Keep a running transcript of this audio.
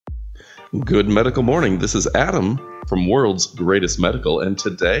Good medical morning. This is Adam from World's Greatest Medical, and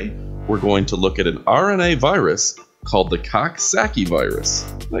today we're going to look at an RNA virus called the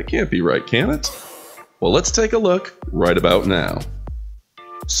Coxsackievirus. That can't be right, can it? Well, let's take a look right about now.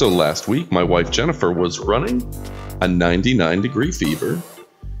 So last week, my wife Jennifer was running a 99-degree fever.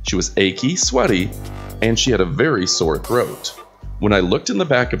 She was achy, sweaty, and she had a very sore throat. When I looked in the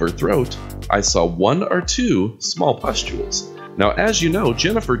back of her throat, I saw 1 or 2 small pustules. Now, as you know,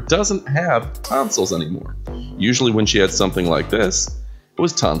 Jennifer doesn't have tonsils anymore. Usually when she had something like this, it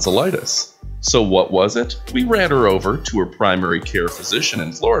was tonsillitis. So what was it? We ran her over to her primary care physician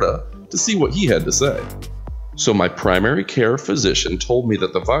in Florida to see what he had to say. So my primary care physician told me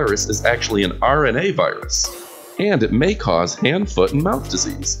that the virus is actually an RNA virus, and it may cause hand, foot, and mouth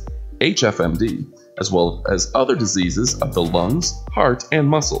disease, HFMD, as well as other diseases of the lungs, heart, and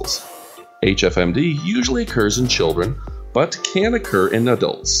muscles. HFMD usually occurs in children, but can occur in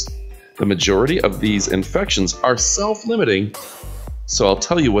adults. The majority of these infections are self-limiting, so I'll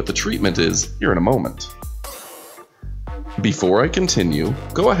tell you what the treatment is here in a moment. Before I continue,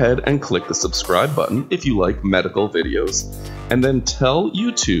 go ahead and click the subscribe button if you like medical videos, and then tell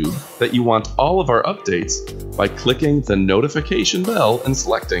YouTube that you want all of our updates by clicking the notification bell and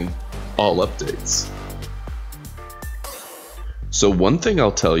selecting all updates. So one thing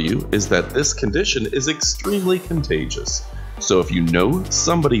I'll tell you is that this condition is extremely contagious. So if you know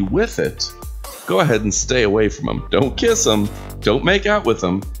somebody with it, go ahead and stay away from them. Don't kiss them, don't make out with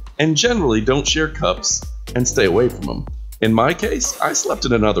them, and generally don't share cups and stay away from them. In my case, I slept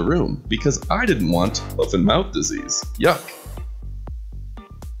in another room because I didn't want hoof and mouth disease. Yuck.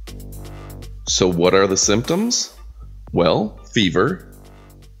 So what are the symptoms? Well, fever,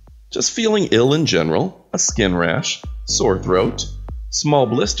 just feeling ill in general, a skin rash, sore throat, small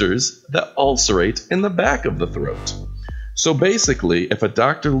blisters that ulcerate in the back of the throat. So basically, if a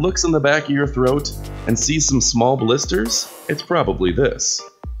doctor looks in the back of your throat and sees some small blisters, it's probably this.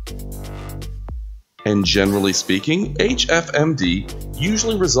 And generally speaking, HFMD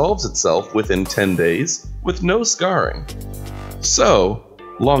usually resolves itself within 10 days with no scarring. So,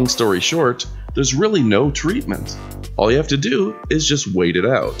 long story short, there's really no treatment. All you have to do is just wait it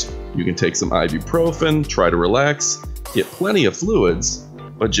out. You can take some ibuprofen, try to relax, get plenty of fluids,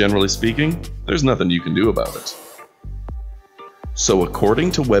 but generally speaking, there's nothing you can do about it. So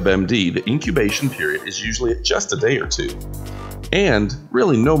according to WebMD, the incubation period is usually just a day or 2, and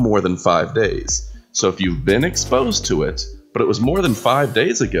really no more than 5 days. So if you've been exposed to it, but it was more than 5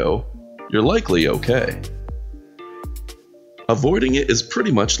 days ago, you're likely okay. Avoiding it is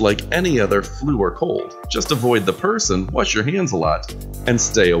pretty much like any other flu or cold. Just avoid the person, wash your hands a lot, and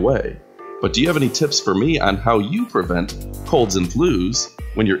stay away. But do you have any tips for me on how you prevent colds and flus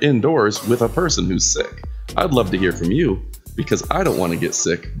when you're indoors with a person who's sick? I'd love to hear from you because I don't want to get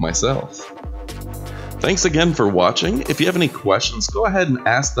sick myself. Thanks again for watching. If you have any questions, go ahead and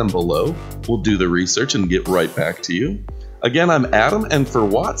ask them below. We'll do the research and get right back to you. Again, I'm Adam, and for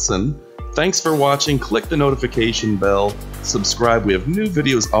Watson, thanks for watching. Click the notification bell, subscribe. We have new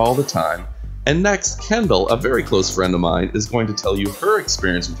videos all the time. And next, Kendall, a very close friend of mine, is going to tell you her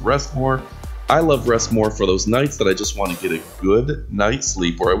experience with Restmore. I love Restmore for those nights that I just want to get a good night's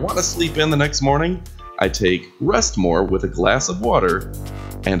sleep, or I want to sleep in the next morning. I take Restmore with a glass of water,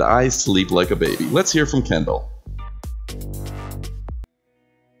 and I sleep like a baby. Let's hear from Kendall.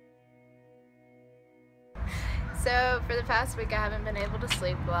 So for the past week I haven't been able to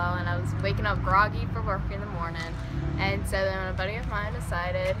sleep well, and I was waking up groggy for work in the morning, and so then a buddy of mine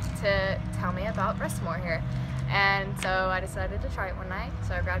decided to tell me about Restmore here, and so I decided to try it one night.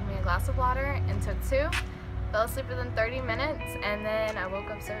 So I grabbed me a glass of water and took 2, fell asleep within 30 minutes, and then I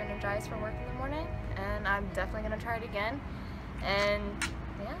woke up so energized for work in the morning, and I'm definitely going to try it again, and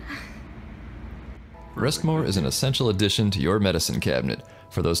yeah. Restmore is an essential addition to your medicine cabinet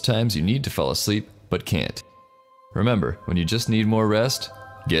for those times you need to fall asleep but can't. Remember, when you just need more rest,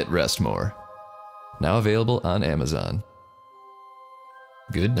 get Restmore. Now available on Amazon.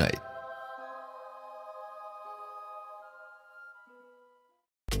 Good night.